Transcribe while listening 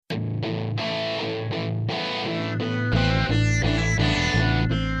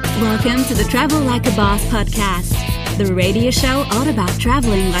Welcome to the Travel Like a Boss podcast, the radio show all about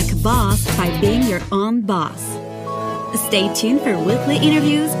traveling like a boss by being your own boss. Stay tuned for weekly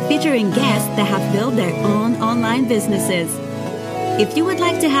interviews featuring guests that have built their own online businesses. If you would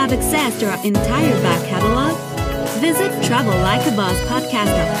like to have access to our entire back catalog, visit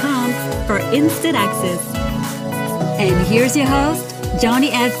travellikeabosspodcast.com for instant access. And here's your host, Johnny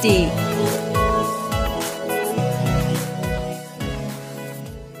FD.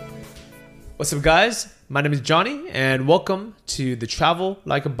 What's up, guys? My name is Johnny, and welcome to the Travel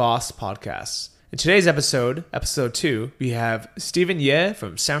Like a Boss podcast. In today's episode 2, we have Stephen Ye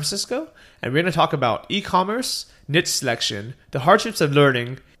from San Francisco, and we're going to talk about e-commerce, niche selection, the hardships of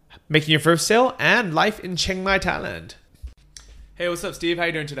learning, making your first sale, and life in Chiang Mai, Thailand. Hey, what's up, Steve? How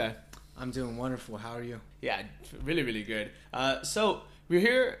you doing today? I'm doing wonderful. How are you? Yeah, really, really good. So we're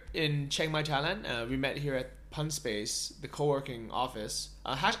here in Chiang Mai, Thailand. We met here at Pun Space, the co-working office.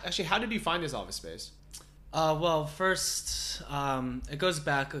 How did you find this office space? Well, first, it goes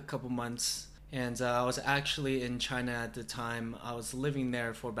back a couple months, and I was actually in China at the time. I was living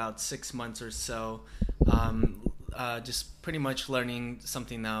there for about 6 months or so, just pretty much learning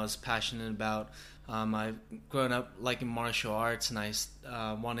something that I was passionate about. I've grown up liking martial arts, and I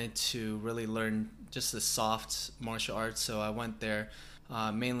wanted to really learn just the soft martial arts, so I went there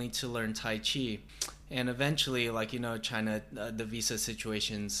mainly to learn Tai Chi. And eventually, China, the visa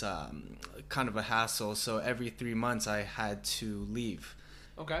situation's kind of a hassle. So every 3 months, I had to leave.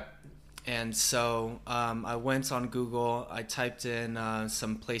 Okay. And so I went on Google. I typed in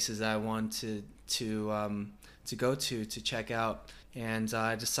some places that I wanted to go to check out. And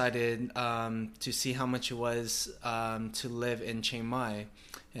I decided to see how much it was to live in Chiang Mai.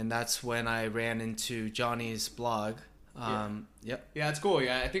 And that's when I ran into Johnny's blog. Yep. Yeah, it's cool.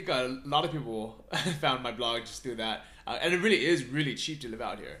 Yeah, I think a lot of people found my blog just through that, and it really is really cheap to live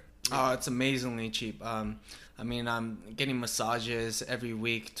out here. Oh, it's amazingly cheap. I'm getting massages every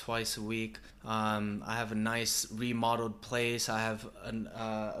week, twice a week. I have a nice remodeled place. I have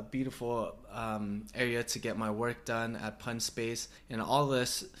a beautiful area to get my work done at Pun Space, and all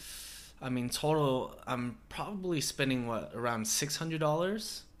this. Total, I'm probably spending around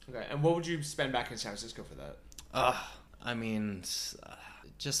 $600. Okay, and what would you spend back in San Francisco for that?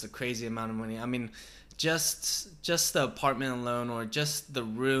 Just a crazy amount of money. Just the apartment alone, or just the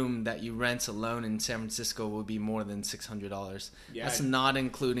room that you rent alone in San Francisco, will be more than $600. Yeah. That's not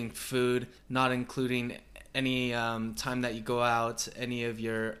including food, not including any time that you go out, any of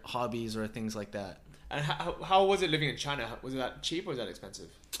your hobbies or things like that. And how was it living in China? Was that cheap or was that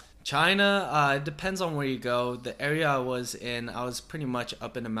expensive? China, it depends on where you go. The area I was in, I was pretty much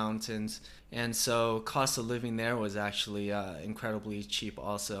up in the mountains, and so cost of living there was actually incredibly cheap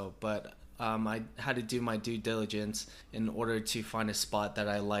also. But I had to do my due diligence in order to find a spot that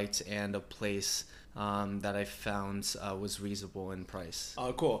I liked and a place that I found was reasonable in price.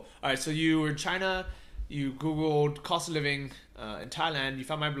 Oh, cool. All right, so you were in China, you Googled cost of living in Thailand, you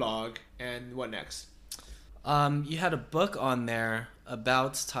found my blog, and what next? You had a book on there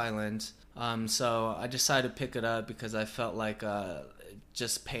about Thailand, so I decided to pick it up because I felt like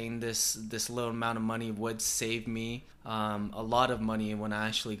just paying this little amount of money would save me a lot of money when I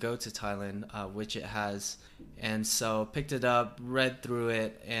actually go to Thailand, which it has. And so picked it up, read through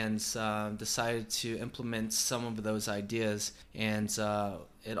it, and decided to implement some of those ideas. And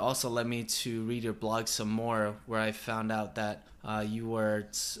it also led me to read your blog some more, where I found out that you were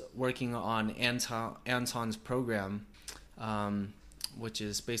working on Anton's program, which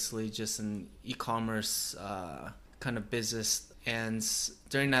is basically just an e-commerce kind of business. And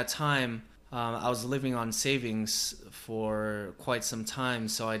during that time, I was living on savings for quite some time,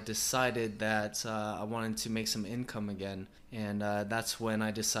 so I decided that I wanted to make some income again. And that's when I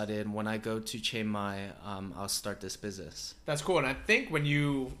decided, when I go to Chiang Mai, I'll start this business. That's cool. And I think when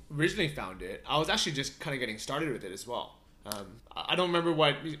you originally found it, I was actually just kind of getting started with it as well. I don't remember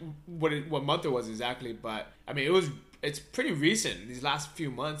what month it was exactly, but I mean it's pretty recent. These last few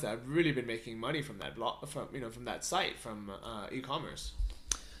months, I've really been making money from that blog, from that site, from e-commerce.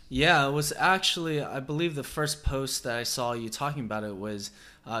 Yeah, it was actually, I believe the first post that I saw you talking about it was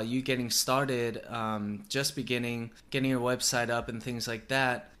you getting started, just getting your website up and things like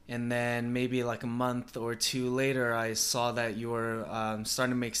that. And then maybe like a month or two later, I saw that you were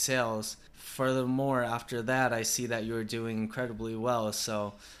starting to make sales. Furthermore, after that, I see that you were doing incredibly well.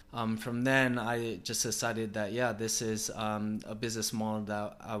 So from then, I just decided that, this is a business model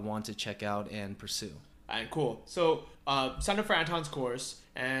that I want to check out and pursue. And cool. So signed up for Anton's course,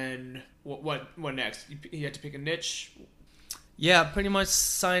 and what next? You had to pick a niche? Yeah, pretty much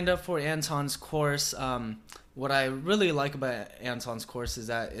signed up for Anton's course. what I really like about Anton's course is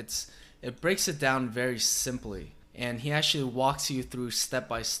that it breaks it down very simply, and he actually walks you through step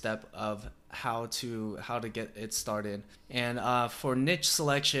by step of how to get it started. And for niche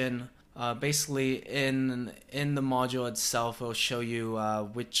selection, basically in the module itself, it'll show you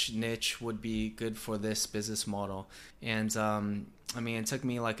which niche would be good for this business model. And I mean, it took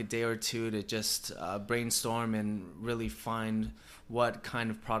me like a day or two to just brainstorm and really find what kind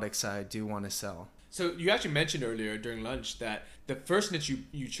of products I do want to sell. So you actually mentioned earlier during lunch that the first niche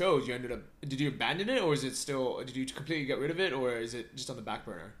you chose, you ended up, did you abandon it, or is it still, did you completely get rid of it, or is it just on the back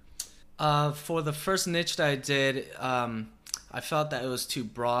burner? For the first niche that I did, I felt that it was too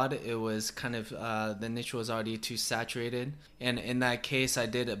broad. It was kind of, the niche was already too saturated. And in that case, I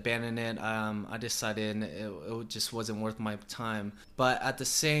did abandon it. I decided it just wasn't worth my time. But at the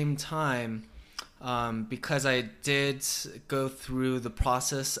same time, because I did go through the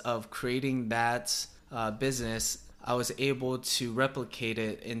process of creating that business, I was able to replicate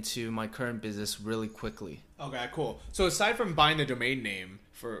it into my current business really quickly. Okay, cool. So aside from buying the domain name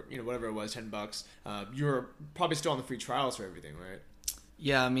for, whatever it was, $10, you're probably still on the free trials for everything, right?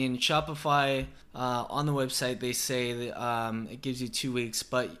 Yeah, I mean, Shopify, on the website, they say that, it gives you 2 weeks,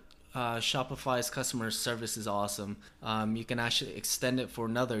 but Shopify's customer service is awesome. You can actually extend it for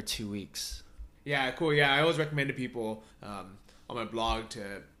another 2 weeks. Yeah, cool. Yeah, I always recommend to people on my blog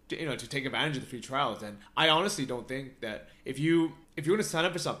to take advantage of the free trials. And I honestly don't think that if you want to sign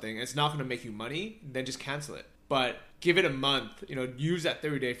up for something and it's not going to make you money, then just cancel it. But give it a month, use that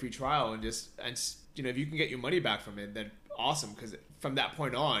 30-day free trial and if you can get your money back from it, then awesome. Because from that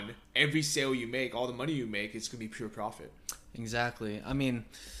point on, every sale you make, all the money you make, it's going to be pure profit. Exactly. I mean,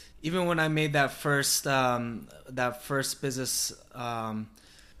 even when I made that first business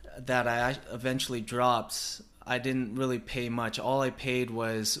that I eventually dropped, I didn't really pay much. All I paid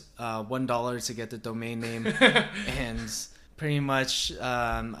was $1 to get the domain name, and pretty much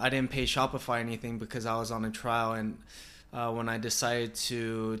I didn't pay Shopify anything because I was on a trial. And when I decided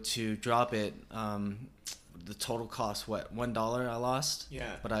to drop it, the total cost, $1 I lost?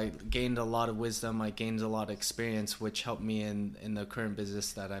 Yeah. But I gained a lot of wisdom. I gained a lot of experience, which helped me in the current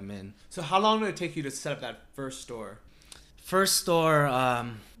business that I'm in. So how long did it take you to set up that first store? First store,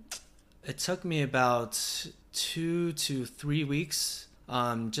 it took me about 2 to 3 weeks,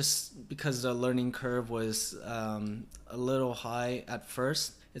 just because the learning curve was a little high at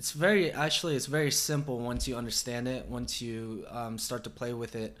first. It's very simple once you understand it, once you start to play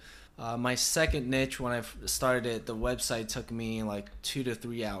with it. My second niche, when I started it, the website took me like 2 to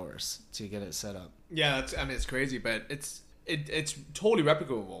 3 hours to get it set up. Yeah, it's crazy, but it's totally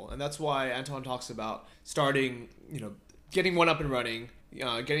replicable, and that's why Anton talks about starting, getting one up and running,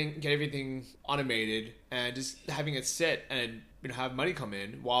 get everything automated, and just having it sit and have money come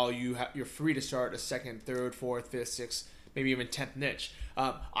in while you're free to start a second, third, fourth, fifth, sixth, maybe even 10th niche.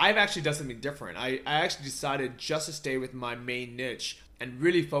 I've actually done something different. I actually decided just to stay with my main niche and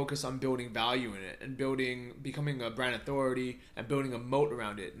really focus on building value in it and becoming a brand authority and building a moat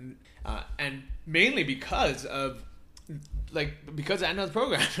around it, and mainly because of Anton's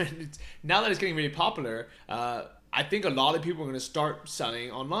program. Now that it's getting really popular, I think a lot of people are going to start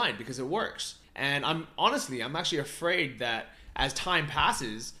selling online because it works. And I'm actually afraid that as time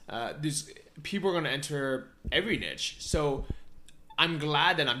passes, people are going to enter every niche. So I'm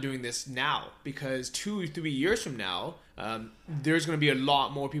glad that I'm doing this now, because 2 or 3 years from now, there's going to be a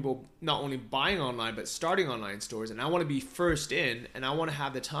lot more people not only buying online, but starting online stores. And I want to be first in, and I want to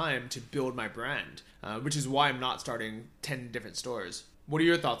have the time to build my brand, which is why I'm not starting 10 different stores. What are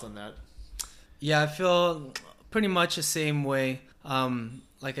your thoughts on that? Yeah, I feel pretty much the same way.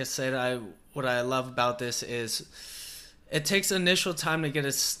 Like I said, what I love about this is it takes initial time to get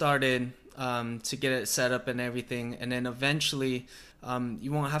it started, to get it set up and everything, and then eventually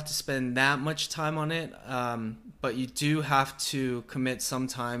you won't have to spend that much time on it, but you do have to commit some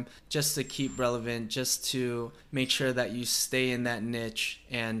time just to keep relevant, just to make sure that you stay in that niche,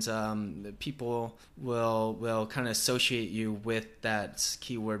 and people will kind of associate you with that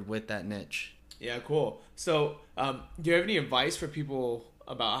keyword, with that niche. Yeah, cool. So, do you have any advice for people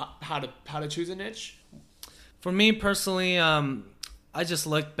about how to choose a niche? For me personally, I just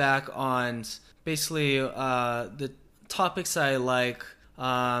look back on basically the topics I like,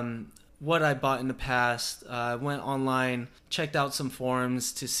 what I bought in the past. I went online, checked out some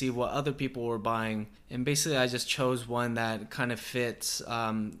forums to see what other people were buying, and basically I just chose one that kind of fits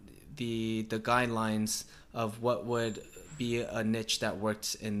the guidelines of what would be a niche that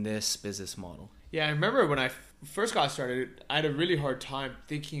works in this business model. Yeah, I remember when I first got started, I had a really hard time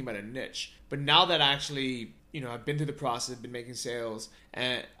thinking about a niche. But now that I actually, I've been through the process, been making sales,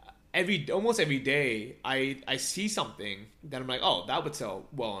 and almost every day I see something that I'm like, oh, that would sell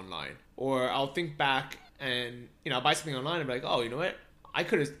well online. Or I'll think back and, I'll buy something online and be like, oh, you know what? I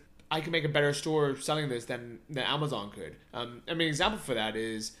could make a better store selling this than Amazon could. An example for that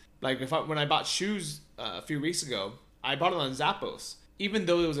is like when I bought shoes a few weeks ago, I bought it on Zappos. Even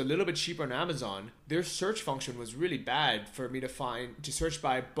though it was a little bit cheaper on Amazon, their search function was really bad for me to search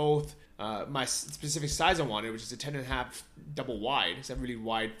by both my specific size I wanted, which is a 10.5 double wide. It's a really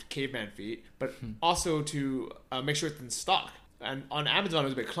wide caveman feet, but also to make sure it's in stock. And on Amazon, it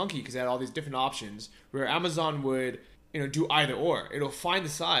was a bit clunky because it had all these different options where Amazon would, do either or. It'll find the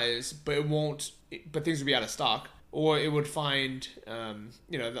size, but it won't, but things will be out of stock. Or it would find,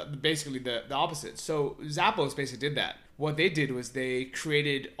 basically the opposite. So Zappos basically did that. What they did was they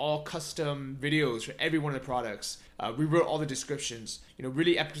created all custom videos for every one of the products, rewrote all the descriptions,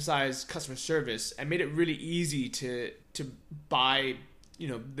 really emphasized customer service and made it really easy to buy,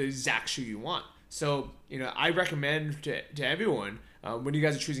 the exact shoe you want. So, I recommend to everyone, when you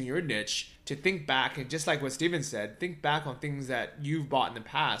guys are choosing your niche, to think back and just like what Steven said, think back on things that you've bought in the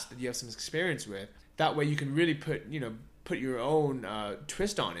past that you have some experience with. That way you can really put your own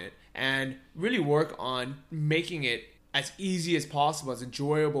twist on it and really work on making it as easy as possible, as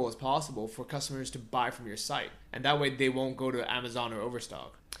enjoyable as possible for customers to buy from your site. And that way they won't go to Amazon or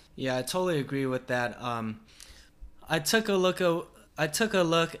Overstock. Yeah, I totally agree with that. I took a look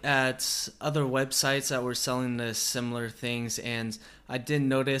at other websites that were selling the similar things, and I did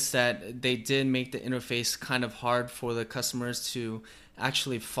notice that they did make the interface kind of hard for the customers to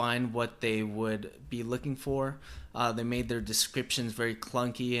actually find what they would be looking for. They made their descriptions very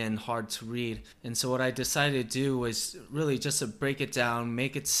clunky and hard to read. And so what I decided to do was really just to break it down,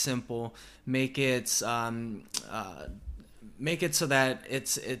 make it simple, make it so that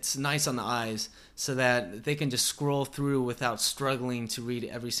it's nice on the eyes, so that they can just scroll through without struggling to read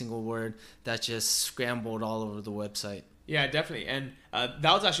every single word that just scrambled all over the website. Yeah, definitely. And that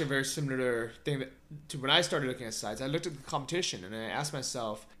was actually a very similar thing to when I started looking at sites. I looked at the competition and I asked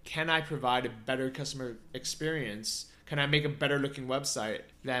myself, can I provide a better customer experience? Can I make a better looking website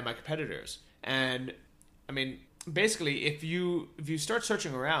than my competitors? And basically, if you start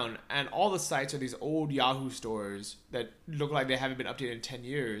searching around and all the sites are these old Yahoo stores that look like they haven't been updated in 10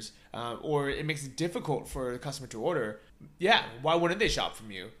 years, or it makes it difficult for the customer to order, yeah, why wouldn't they shop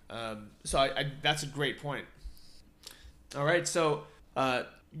from you? So that's a great point. All right, so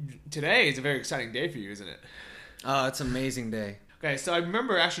today is a very exciting day for you, isn't it? Oh, it's an amazing day. Okay, so I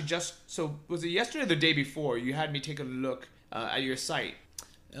remember actually was it yesterday or the day before, you had me take a look at your site?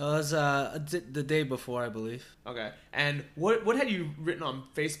 It was the day before, I believe. Okay, and what had you written on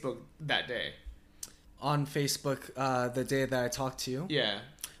Facebook that day? On Facebook, the day that I talked to you? Yeah.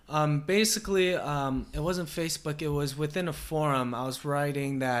 Basically, it wasn't Facebook, it was within a forum. I was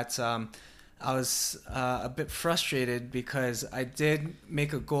writing that I was a bit frustrated because I did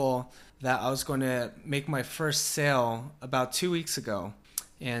make a goal that I was going to make my first sale about 2 weeks ago.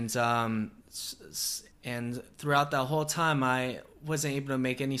 And throughout that whole time, I wasn't able to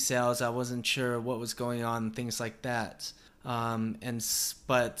make any sales. I wasn't sure what was going on, things like that.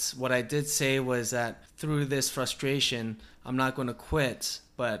 But what I did say was that through this frustration, I'm not going to quit,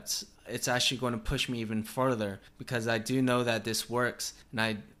 but it's actually going to push me even further because I do know that this works, and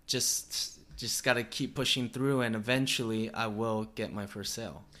I just got to keep pushing through, and eventually I will get my first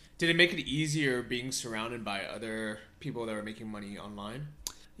sale. Did it make it easier being surrounded by other people that were making money online?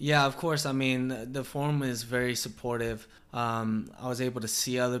 Yeah, of course. The forum is very supportive. I was able to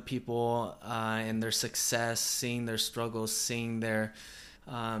see other people and their success, seeing their struggles, seeing their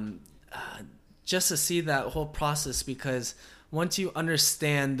just to see that whole process, because once you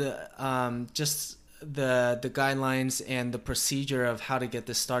understand just the guidelines and the procedure of how to get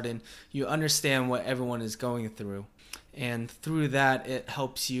this started, you understand what everyone is going through, and through that it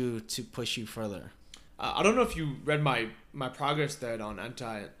helps you to push you further. I don't know if you read my progress thread on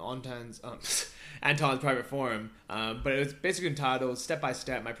Anton's private forum, but it was basically entitled "Step by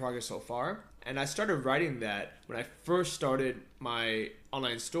Step: My Progress So Far." And I started writing that when I first started my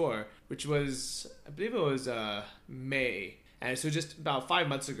online store, which was, I believe it was May, and so just about 5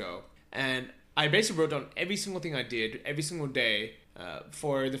 months ago. And I basically wrote down every single thing I did every single day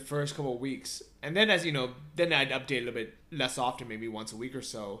for the first couple of weeks. And then then I'd update a little bit less often, maybe once a week or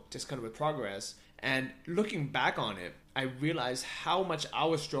so, just kind of with progress. And looking back on it, I realized how much I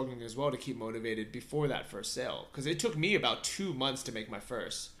was struggling as well to keep motivated before that first sale. Because it took me about 2 months to make my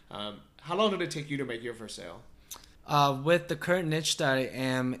first. How long did it take you to make your first sale? With the current niche that I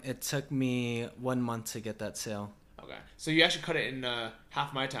am, it took me 1 month to get that sale. Okay. So you actually cut it in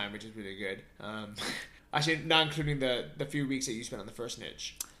half my time, which is really good. Actually, not including the few weeks that you spent on the first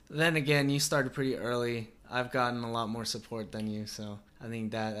niche. then again, you started pretty early. I've gotten a lot more support than you, so I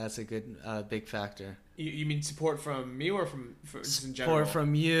think that's a good big factor. You mean support from me or from just in general? Support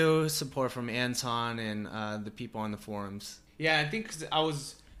from you, support from Anton, and the people on the forums. Yeah, I think 'cause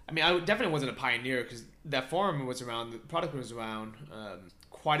I definitely wasn't a pioneer because that forum was around, the product was around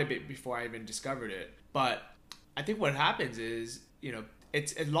quite a bit before I even discovered it. But I think what happens is,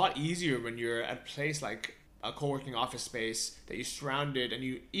 it's a lot easier when you're at a place like a co-working office space that you're surrounded,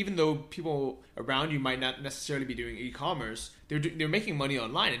 and even though people around you might not necessarily be doing e-commerce, they're making money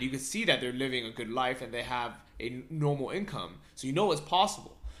online, and you can see that they're living a good life and they have a normal income, so you know it's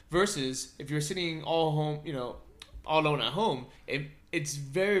possible. Versus if you're sitting all home, all alone at home, it's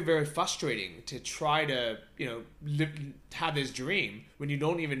very, very frustrating to try to have this dream when you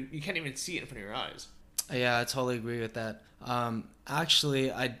can't even see it in front of your eyes. Yeah, I totally agree with that.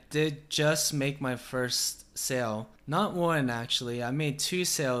 Actually, I did just make my first sale. Not one, actually. I made 2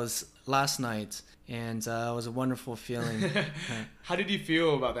 sales last night, and it was a wonderful feeling. How did you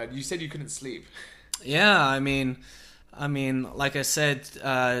feel about that? You said you couldn't sleep. Yeah, I mean, like I said,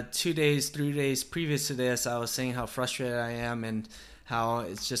 2 days, 3 days previous to this, I was saying how frustrated I am and how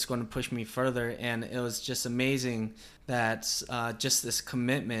it's just going to push me further. And it was just amazing that just this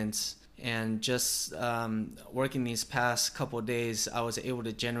commitment and just working these past couple of days, I was able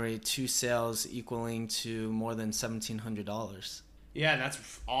to generate 2 sales equaling to more than $1,700. Yeah, that's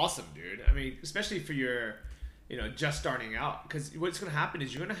awesome, dude. I mean, especially for your, just starting out. Because what's going to happen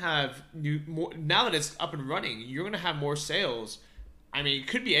is you're going to have more, now that it's up and running, you're going to have more sales. I mean, it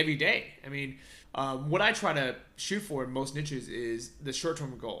could be every day. I mean, what I try to shoot for in most niches is the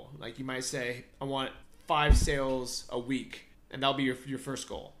short-term goal. Like you might say, I want 5 sales a week, and that'll be your first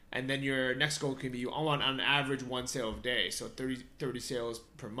goal. And then your next goal can be, I want on average 1 sale a day, so 30 sales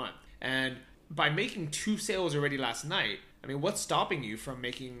per month. And by making 2 sales already last night, I mean, what's stopping you from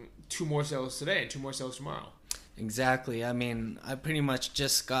making 2 more sales today and 2 more sales tomorrow? Exactly. I mean, I pretty much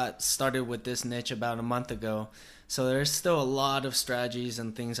just got started with this niche about a month ago. So there's still a lot of strategies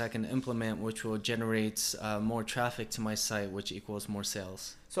and things I can implement which will generate more traffic to my site, which equals more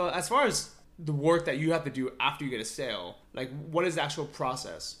sales. So as far as the work that you have to do after you get a sale, like what is the actual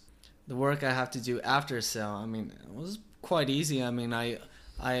process? The work I have to do after a sale, I mean, it was quite easy. I mean,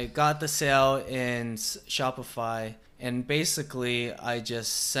 I got the sale in Shopify, and basically I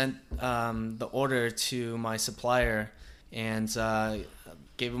just sent the order to my supplier and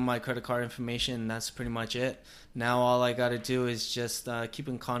gave him my credit card information, and that's pretty much it. Now all I got to do is just keep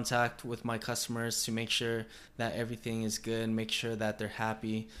in contact with my customers to make sure that everything is good and make sure that they're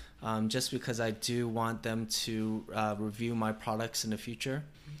happy, just because I do want them to review my products in the future.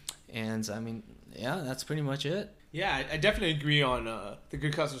 And I mean, yeah, that's pretty much it. Yeah, I definitely agree on the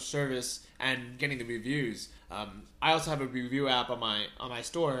good customer service and getting the reviews. I also have a review app on my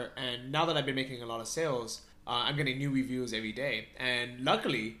store, and now that I've been making a lot of sales, I'm getting new reviews every day. And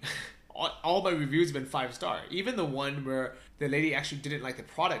luckily, all my reviews have been 5-star. Even the one where the lady actually didn't like the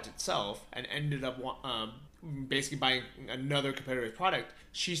product itself and ended up basically buying another competitor's product.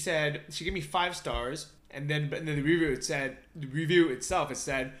 She gave me 5 stars. And then the review itself, it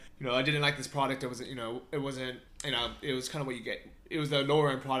said, I didn't like this product. It wasn't, it wasn't, it was kind of what you get. It was the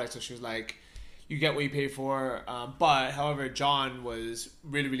lower end product. So she was like, you get what you pay for. But however, John was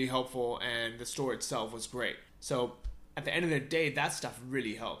really, really helpful, and the store itself was great. So at the end of the day, that stuff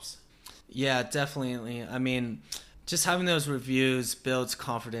really helps. Yeah, definitely. I mean, just having those reviews builds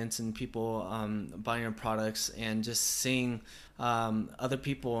confidence in people buying your products, and just seeing other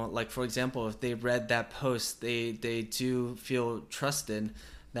people, like for example, if they read that post, they do feel trusted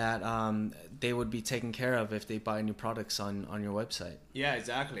that they would be taken care of if they buy new products on your website. Yeah,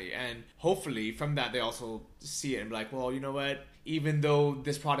 exactly. And hopefully from that they also see it and be like, well, you know what? Even though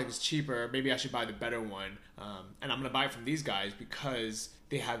this product is cheaper, maybe I should buy the better one. And I'm going to buy it from these guys because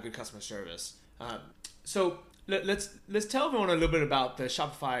they have good customer service. So let's tell everyone a little bit about the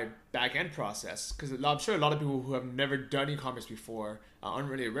Shopify back-end process, because I'm sure a lot of people who have never done e-commerce before aren't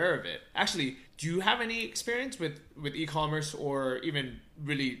really aware of it. Actually, do you have any experience with e-commerce or even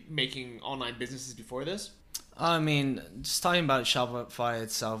really making online businesses before this? I mean, just talking about Shopify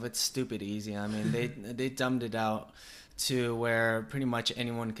itself, it's stupid easy. I mean, they dumbed it out to where pretty much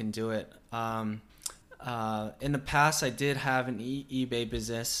anyone can do it. In the past, I did have an eBay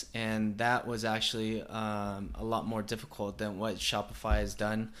business, and that was actually a lot more difficult than what Shopify has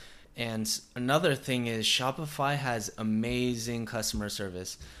done. And another thing is Shopify has amazing customer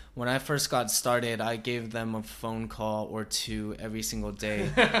service. When I first got started, I gave them a phone call or 2 every single day.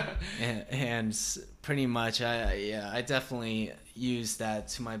 and pretty much, I definitely used that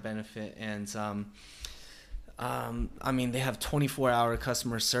to my benefit. And I mean, they have 24-hour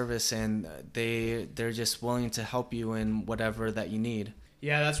customer service, and they're just willing to help you in whatever that you need.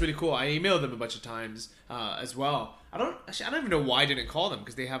 Yeah, that's really cool. I emailed them a bunch of times as well. I don't even know why I didn't call them,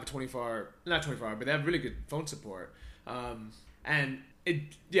 because they have a 24-hour, not 24-hour, but they have really good phone support. And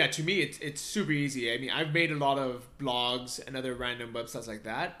to me, it's super easy. I mean, I've made a lot of blogs and other random websites like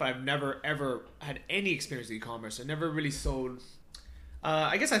that, but I've never ever had any experience with e-commerce. I never really sold.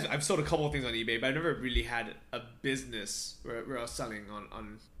 I guess I've sold a couple of things on eBay, but I've never really had a business where I was selling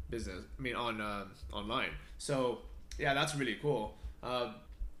on business. I mean, on online. So yeah, that's really cool.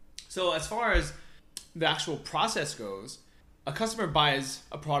 So as far as the actual process goes, a customer buys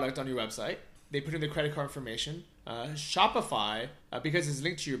a product on your website. They put in their credit card information. Shopify, because it's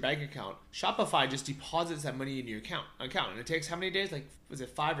linked to your bank account, Shopify just deposits that money in your account. And it takes how many days? Like, was it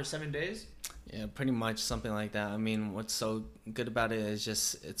 5 or 7 days? Yeah, pretty much something like that. I mean, what's so good about it is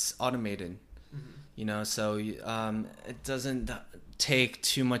just it's automated. So it doesn't take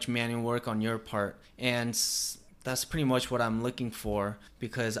too much manual work on your part. And that's pretty much what I'm looking for,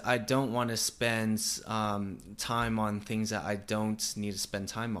 because I don't want to spend time on things that I don't need to spend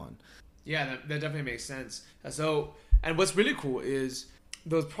time on. Yeah, that definitely makes sense. And what's really cool is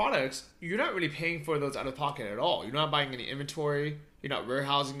those products, you're not really paying for those out of pocket at all. You're not buying any inventory. You're not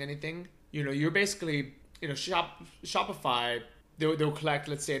warehousing anything. You're basically, Shopify, they'll collect,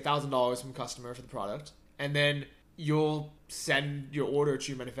 let's say, $1,000 from a customer for the product. And then you'll send your order to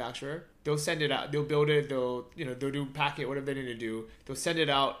your manufacturer. They'll send it out. They'll build it. They'll do packet, whatever they need to do. They'll send it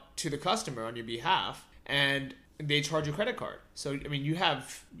out to the customer on your behalf. And they charge your credit card. So, I mean, you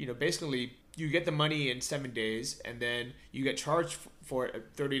have, basically you get the money in 7 days, and then you get charged for it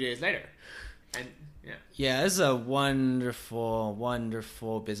 30 days later. And yeah, it's a wonderful,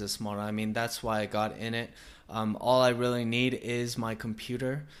 wonderful business model. I mean, that's why I got in it. All I really need is my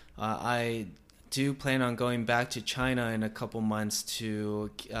computer. I do plan on going back to China in a couple months to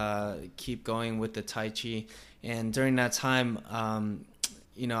keep going with the Tai Chi. And during that time, I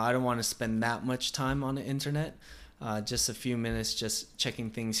don't want to spend that much time on the internet, just a few minutes just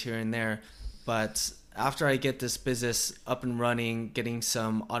checking things here and there. But after I get this business up and running, getting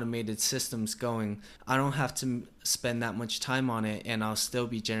some automated systems going, I don't have to spend that much time on it, and I'll still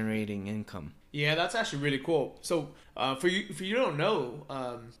be generating income. Yeah, that's actually really cool. So for you don't know,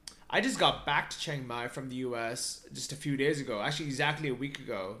 I just got back to Chiang Mai from the US just a few days ago. Actually, exactly a week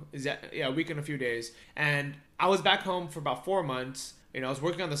ago. A week and a few days. And I was back home for about 4 months. I was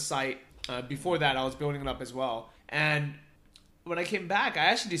working on the site. Before that, I was building it up as well. And when I came back, I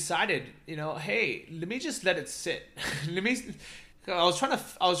actually decided, hey, let me just let it sit. I was trying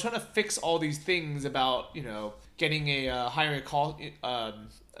to fix all these things about, getting hiring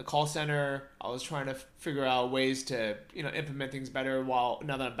a call center. I was trying to figure out ways to, implement things better now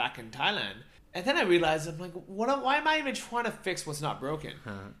that I'm back in Thailand. And then I realized, I'm like, why am I even trying to fix what's not broken?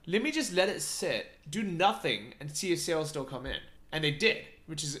 Let me just let it sit, do nothing, and see if sales still come in. And they did,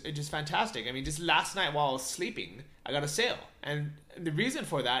 which is just fantastic. I mean, just last night while I was sleeping, I got a sale. And the reason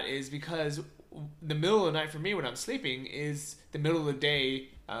for that is because the middle of the night for me when I'm sleeping is the middle of the day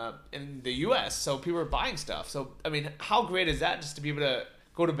in the US. So people are buying stuff. So, I mean, how great is that just to be able to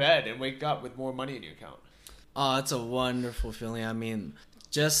go to bed and wake up with more money in your account? Oh, it's a wonderful feeling. I mean,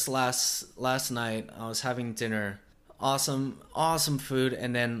 just last night I was having dinner. Awesome food.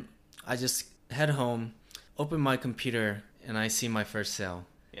 And then I just head home, open my computer, and I see my first sale.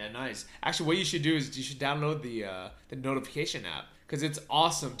 Yeah, nice. Actually, what you should do is you should download the notification app, because it's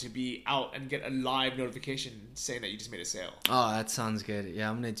awesome to be out and get a live notification saying that you just made a sale. Oh, that sounds good. Yeah,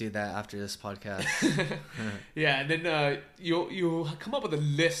 I'm gonna do that after this podcast. Yeah, and then you'll come up with a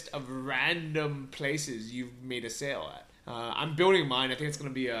list of random places you've made a sale at. I'm building mine. I think it's gonna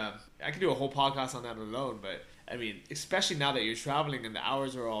be I can do a whole podcast on that alone. But I mean, especially now that you're traveling and the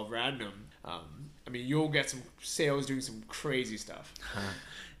hours are all random. I mean, you'll get some sales doing some crazy stuff.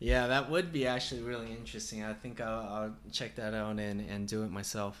 Yeah, that would be actually really interesting. I think I'll check that out and do it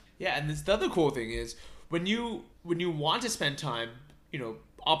myself. Yeah, and the other cool thing is when you want to spend time,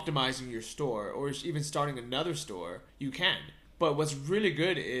 optimizing your store or even starting another store, you can. But what's really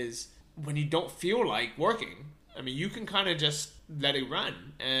good is when you don't feel like working, I mean, you can kind of just let it run.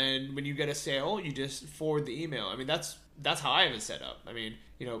 And when you get a sale, you just forward the email. I mean, that's how I have it set up. I mean,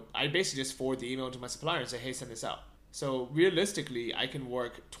 I basically just forward the email to my supplier and say, hey, send this out. So realistically, I can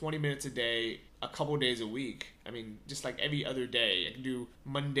work 20 minutes a day, a couple days a week. I mean, just like every other day. I can do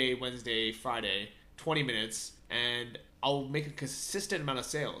Monday, Wednesday, Friday, 20 minutes, and I'll make a consistent amount of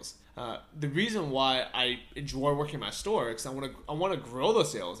sales. The reason why I enjoy working in my store is because I want to grow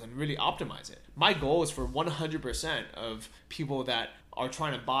those sales and really optimize it. My goal is for 100% of people that are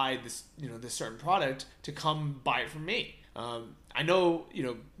trying to buy this, this certain product to come buy it from me. I know,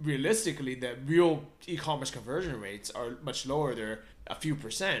 realistically, the real e-commerce conversion rates are much lower. They're a few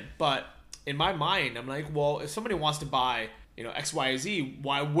percent. But in my mind, I'm like, well, if somebody wants to buy, X, Y, Z,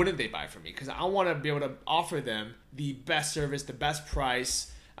 why wouldn't they buy from me? Because I want to be able to offer them the best service, the best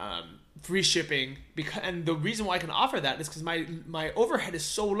price, free shipping. And the reason why I can offer that is because my overhead is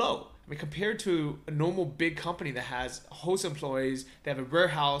so low. I mean, compared to a normal big company that has a host of employees, they have a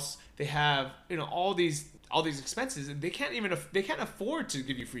warehouse, they have, all these expenses, and they can't afford to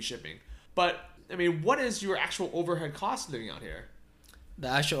give you free shipping. But I mean, what is your actual overhead cost living out here? The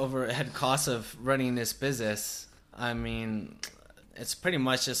actual overhead cost of running this business, I mean, it's pretty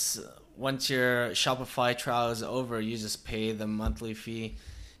much just once your Shopify trial is over, you just pay the monthly fee,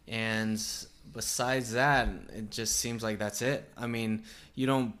 and besides that, it just seems like that's it. I mean, you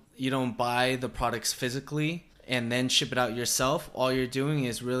don't buy the products physically and then ship it out yourself. All you're doing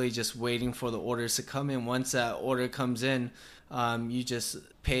is really just waiting for the orders to come in. Once that order comes in, you just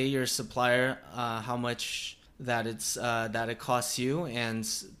pay your supplier how much that it costs you, and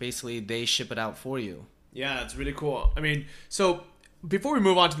basically they ship it out for you. Yeah, that's really cool. I mean, so before we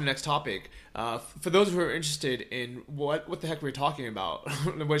move on to the next topic, for those who are interested in what the heck we're talking about,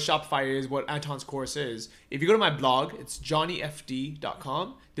 what Shopify is, what Anton's course is, if you go to my blog, it's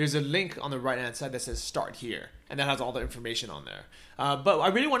johnnyfd.com. There's a link on the right-hand side that says Start Here, and that has all the information on there. But I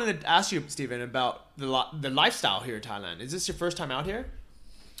really wanted to ask you, Stephen, about the lifestyle here in Thailand. Is this your first time out here?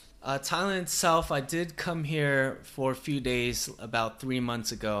 Thailand itself, I did come here for a few days about 3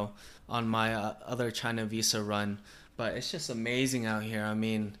 months ago on my other China visa run. But it's just amazing out here. I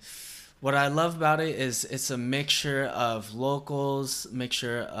mean, what I love about it is it's a mixture of locals,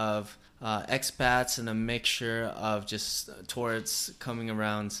 mixture of expats, and a mixture of just tourists coming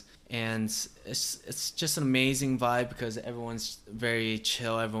around. And it's just an amazing vibe because everyone's very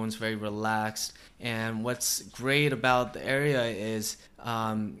chill, everyone's very relaxed. And what's great about the area is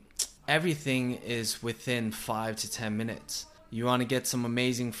everything is within 5 to 10 minutes. You want to get some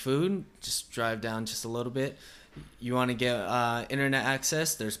amazing food, just drive down just a little bit. You want to get internet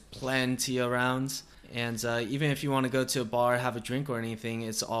access, there's plenty around. And even if you want to go to a bar, have a drink or anything,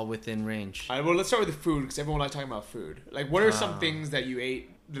 it's all within range. All right, well, let's start with the food because everyone likes talking about food. Like, what are some things that you ate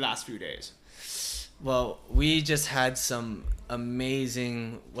the last few days? Well, we just had some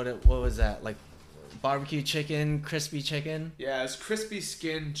amazing, what was that? Like barbecue chicken, crispy chicken? Yeah, it's crispy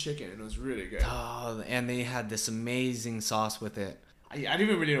skin chicken. It was really good. Oh, and they had this amazing sauce with it. I don't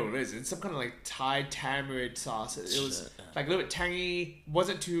even really know what it is. It's some kind of like Thai tamarind sauce. It was like a little bit tangy.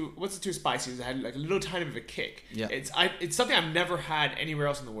 wasn't too spicy. It had like a little tiny bit of a kick. Yeah. It's something I've never had anywhere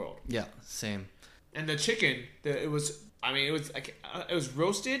else in the world. Yeah, same. And the chicken, it was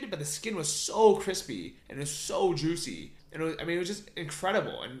roasted, but the skin was so crispy and it was so juicy. And it was just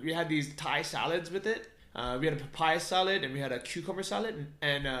incredible. And we had these Thai salads with it. We had a papaya salad and we had a cucumber salad.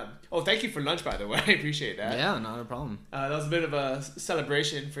 And thank you for lunch, by the way. I appreciate that. Yeah, not a problem. That was a bit of a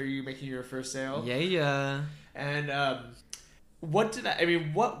celebration for you making your first sale. Yeah. And what did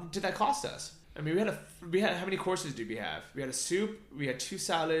that cost us? I mean, we had how many courses did we have? We had a soup, we had 2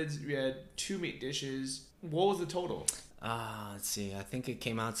 salads, we had 2 meat dishes. What was the total? Let's see. I think it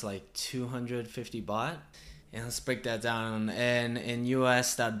came out to like 250 baht. And let's break that down. And in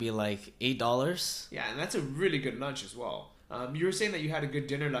US, that'd be like $8. Yeah, and that's a really good lunch as well. You were saying that you had a good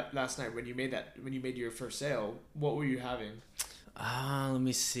dinner last night when you made your first sale. What were you having? Let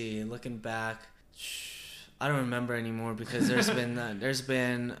me see. Looking back, I don't remember anymore because there's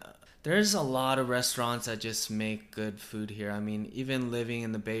a lot of restaurants that just make good food here. I mean, even living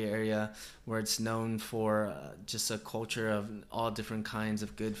in the Bay Area where it's known for just a culture of all different kinds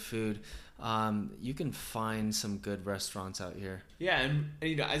of good food, you can find some good restaurants out here. Yeah, and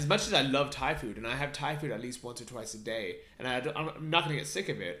as much as I love Thai food, and I have Thai food at least once or twice a day, and I'm not going to get sick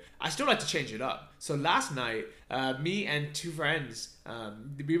of it, I still like to change it up. So last night, me and 2 friends,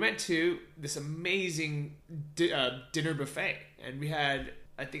 we went to this amazing dinner buffet, and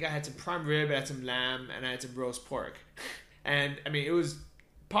I think I had some prime rib, I had some lamb, and I had some roast pork. And I mean, it was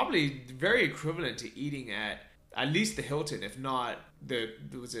probably very equivalent to eating at least the Hilton, if not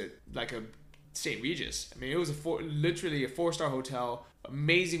was it like a St. Regis. I mean, it was literally a 4-star hotel,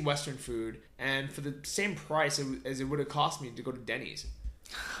 amazing Western food, and for the same price as it would have cost me to go to Denny's.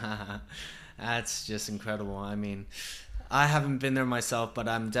 That's just incredible. I mean, I haven't been there myself, but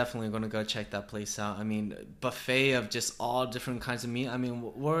I'm definitely going to go check that place out. I mean, buffet of just all different kinds of meat. I mean,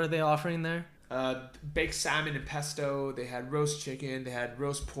 what are they offering there? Baked salmon and pesto. They had roast chicken. They had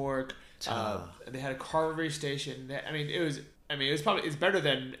roast pork. They had a carvery station. It's better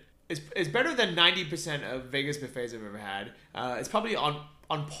than it's better than 90% of Vegas buffets I've ever had. It's probably on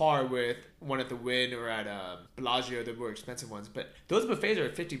par with one at the Wynn or at Bellagio, the more expensive ones. But those buffets are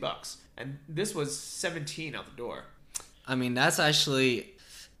 $50, and this was $17 out the door. I mean, that's actually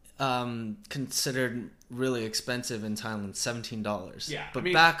considered really expensive in Thailand, $17. Yeah, but I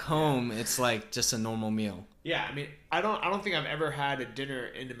mean, back home, it's like just a normal meal. Yeah, I mean, I don't think I've ever had a dinner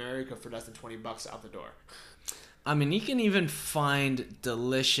in America for less than $20 out the door. I mean, you can even find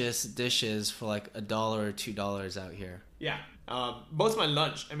delicious dishes for like $1 or $2 out here. Yeah. Most of my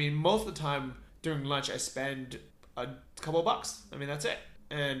lunch, I mean, most of the time during lunch, I spend a couple of bucks. I mean, that's it.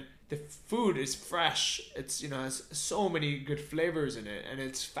 And the food is fresh. It's, has so many good flavors in it, and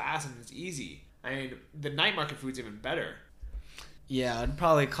it's fast and it's easy. I mean, the night market food's even better. Yeah, it'd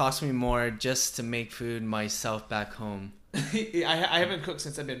probably cost me more just to make food myself back home. I haven't cooked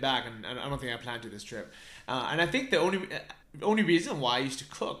since I've been back, and I don't think I plan to this trip. And I think the only reason why I used to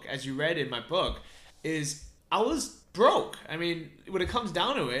cook, as you read in my book, is I was broke. I mean, when it comes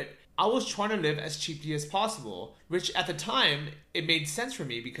down to it, I was trying to live as cheaply as possible, which at the time, it made sense for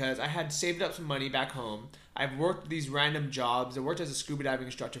me because I had saved up some money back home. I've worked these random jobs. I worked as a scuba diving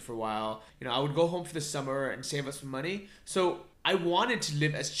instructor for a while. I would go home for the summer and save up some money. So I wanted to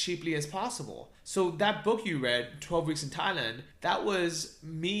live as cheaply as possible. So that book you read, 12 Weeks in Thailand, that was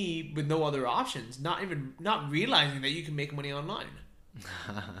me with no other options, not realizing that you can make money online.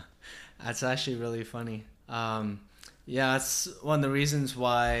 That's actually really funny. Yeah, that's one of the reasons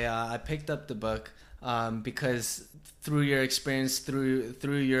why I picked up the book, because through your experience, through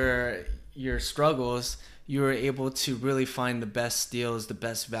your struggles, you were able to really find the best deals, the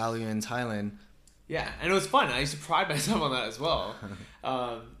best value in Thailand. Yeah, and it was fun. I used to pride myself on that as well.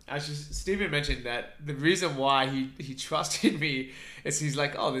 Actually, Stephen mentioned that the reason why he trusted me is he's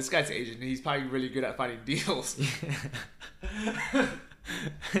like, oh, this guy's Asian, and he's probably really good at finding deals.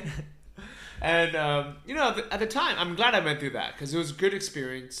 And, at the time, I'm glad I went through that because it was a good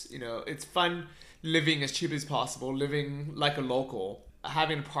experience. It's fun living as cheap as possible, living like a local,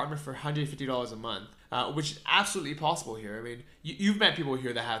 having an apartment for $150 a month, which is absolutely possible here. I mean, you've met people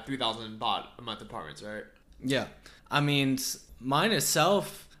here that have 3,000 baht a month apartments, right? Yeah. I mean, mine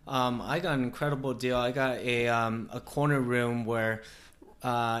itself, I got an incredible deal. I got a corner room where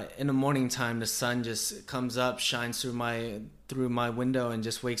in the morning time, the sun just comes up, shines through my window and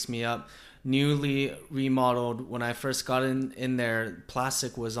just wakes me up. Newly remodeled. When I first got in there,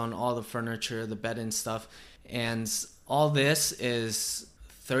 plastic was on all the furniture, the bed and stuff. And all this is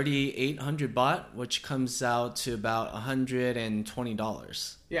 3,800 baht, which comes out to about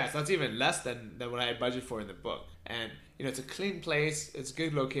 $120. Yeah, so that's even less than what I had budgeted for in the book. And it's a clean place, it's a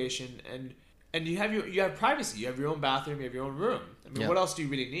good location, and you have privacy. You have your own bathroom, you have your own room. I mean, What else do you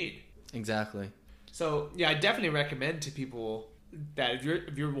really need? Exactly. So yeah, I definitely recommend to people that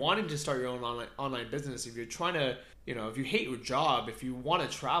if you're wanting to start your own online business, if you're trying to, if you hate your job, if you want to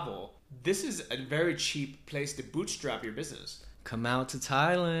travel, this is a very cheap place to bootstrap your business. Come out to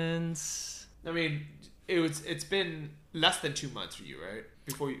Thailand. I mean, it's been less than 2 months for you, right?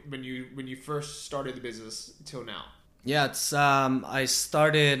 When you first started the business till now. Yeah, it's I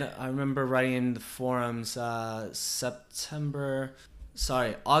remember writing in the forums August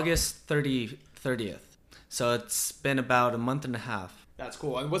 30th. So it's been about a month and a half. That's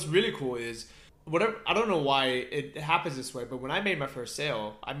cool. And what's really cool is I don't know why it happens this way, but when I made my first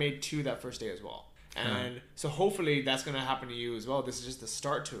sale, I made 2 that first day as well. And so hopefully that's going to happen to you as well. This is just the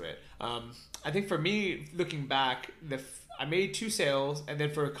start to it. I think for me, looking back, I made 2 sales, and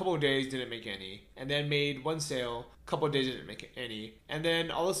then for a couple of days didn't make any, and then made 1 sale, a couple of days didn't make any, and then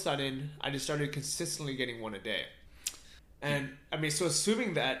all of a sudden I just started consistently getting 1 a day. And I mean, so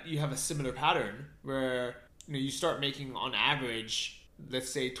assuming that you have a similar pattern where you start making on average, let's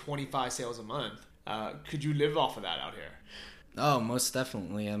say 25 sales a month, could you live off of that out here? Oh, most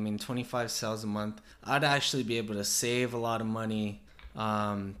definitely. I mean, 25 sales a month, I'd actually be able to save a lot of money.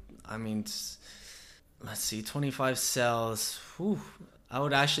 I mean, let's see, 25 sales. Whew, I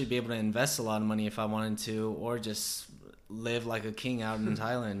would actually be able to invest a lot of money if I wanted to, or just live like a king out in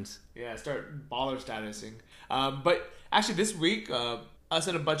Thailand. Yeah, start baller statusing. But actually, this week, us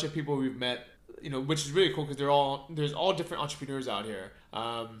and a bunch of people we've met, which is really cool because there's all different entrepreneurs out here.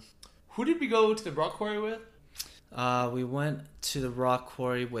 Who did we go to the rock quarry with? We went to the rock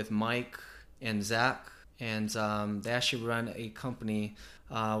quarry with Mike and Zach, and they actually run a company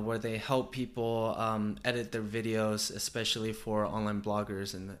where they help people edit their videos, especially for online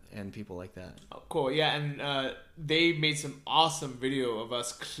bloggers and people like that. Oh, cool. Yeah, and they made some awesome video of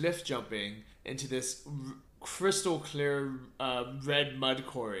us cliff jumping into this crystal clear red mud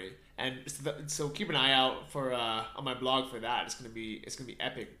quarry. And so keep an eye out for on my blog for that. It's gonna be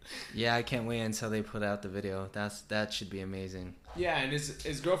epic. Yeah, I can't wait until they put out the video. That should be amazing. Yeah, and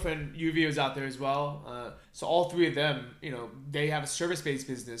his girlfriend UV was out there as well. So all three of them, they have a service-based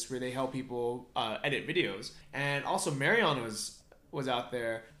business where they help people edit videos. And also Marion was out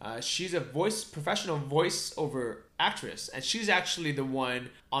there. She's a professional voiceover actress, and she's actually the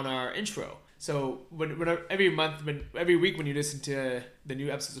one on our intro. So every week when you listen to the new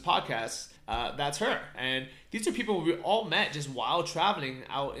episodes of podcasts, that's her. And these are people we all met just while traveling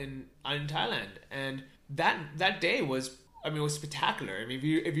out in Thailand. And that day was spectacular. I mean,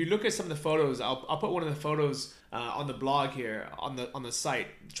 if you look at some of the photos, I'll put one of the photos on the blog here on the site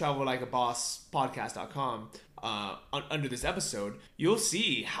travellikeabosspodcast.com under this episode. You'll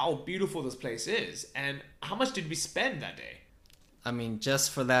see how beautiful this place is and how much did we spend that day. I mean,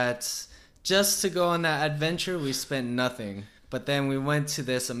 just to go on that adventure, we spent nothing. But then we went to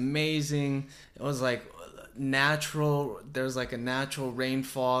this amazing, it was like natural, there was like a natural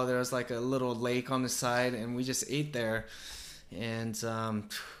rainfall, there was like a little lake on the side, and we just ate there. And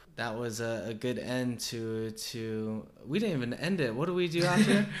that was a good end to we didn't even end it. What do we do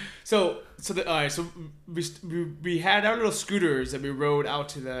after? So we had our little scooters that we rode out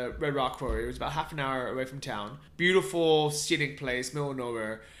to the Red Rock Quarry. It was about half an hour away from town. Beautiful scenic place, middle of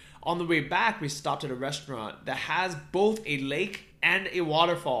nowhere. On the way back, we stopped at a restaurant that has both a lake and a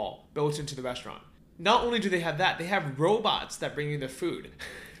waterfall built into the restaurant. Not only do they have that, they have robots that bring you the food.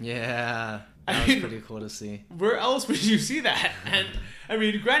 Yeah, that was pretty cool to see. Where else would you see that? And I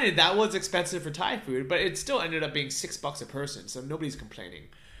mean, granted, that was expensive for Thai food, but it still ended up being $6 a person, so nobody's complaining.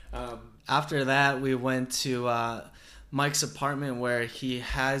 After that, we went to Mike's apartment where he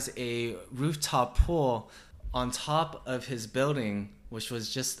has a rooftop pool on top of his building, which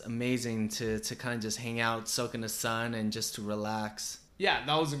was just amazing to kind of just hang out, soak in the sun, and just to relax. Yeah,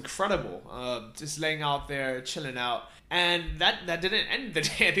 that was incredible. Just laying out there, chilling out. And that didn't end the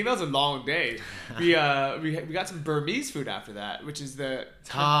day. I think that was a long day. We got some Burmese food after that, which is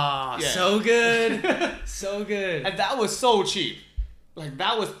so good. So good. And that was so cheap. Like,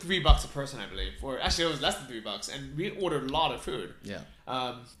 that was $3 a person, I believe. Or actually, it was less than $3. And we ordered a lot of food. Yeah.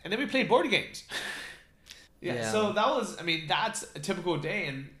 And then we played board games. Yeah, so that's a typical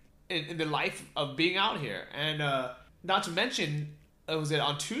day in the life of being out here. And not to mention, was it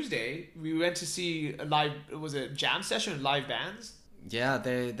on Tuesday, we went to see a jam session with live bands? Yeah,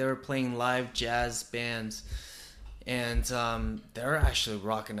 they were playing live jazz bands. And they were actually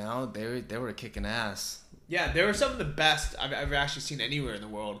rocking out. They were kicking ass. Yeah, they were some of the best I've ever actually seen anywhere in the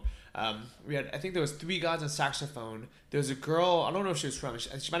world. I think there was 3 guys on saxophone. There was a girl, I don't know if she was from, she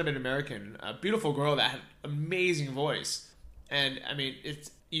might have been American, a beautiful girl that had an amazing voice. And I mean, it's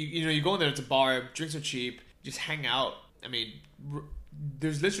you go in there, it's a bar, drinks are cheap, just hang out. I mean,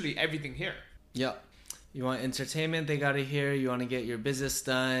 there's literally everything here. Yep. You want entertainment, they got it here. You want to get your business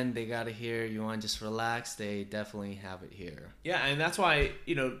done, they got it here. You want to just relax, they definitely have it here. Yeah, and that's why,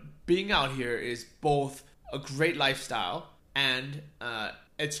 being out here is both a great lifestyle and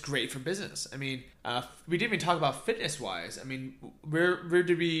it's great for business. I mean, we didn't even talk about fitness-wise. I mean, where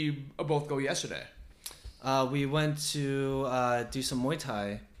did we both go yesterday? We went to do some Muay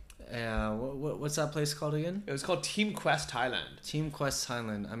Thai. What's that place called again? It was called Team Quest Thailand. Team Quest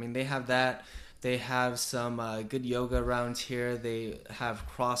Thailand. I mean, they have that. They have some good yoga around here. They have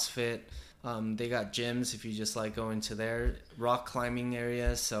CrossFit. They got gyms if you just like going to their rock climbing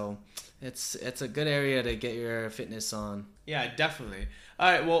area. So it's a good area to get your fitness on. Yeah, definitely.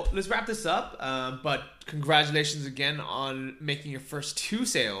 All right, well, let's wrap this up. But congratulations again on making your first 2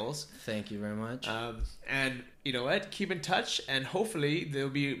 sales. Thank you very much. And you know what? Keep in touch, and hopefully there'll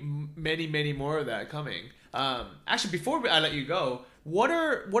be many, many more of that coming. Actually, before I let you go, what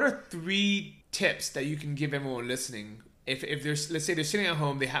are 3 tips that you can give everyone listening? If there's, let's say they're sitting at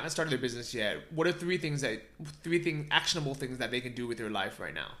home, they haven't started their business yet. What are 3 actionable things that they can do with their life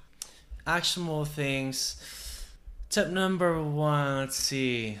right now? Actionable things. Tip number 1, let's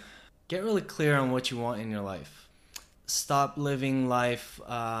see. Get really clear on what you want in your life. Stop living life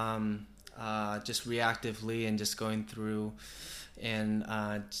just reactively and just going through and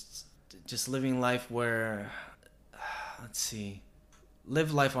just living life where,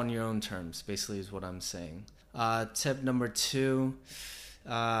 live life on your own terms, basically is what I'm saying. Tip number 2,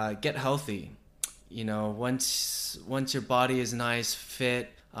 get healthy. Once your body is nice,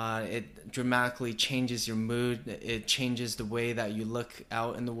 fit, it dramatically changes your mood. It changes the way that you look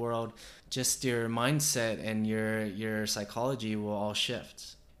out in the world. Just your mindset and your psychology will all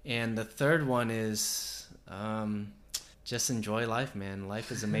shift. And the third one is just enjoy life, man.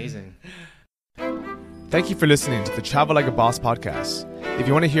 Life is amazing. Thank you for listening to the Travel Like a Boss podcast. If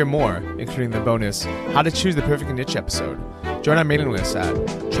you want to hear more, including the bonus How to Choose the Perfect Niche episode, join our mailing list at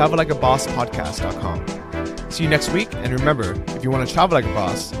travellikeabosspodcast.com. See you next week, and remember, if you want to travel like a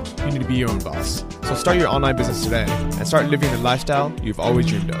boss, you need to be your own boss. So start your online business today and start living the lifestyle you've always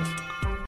dreamed of.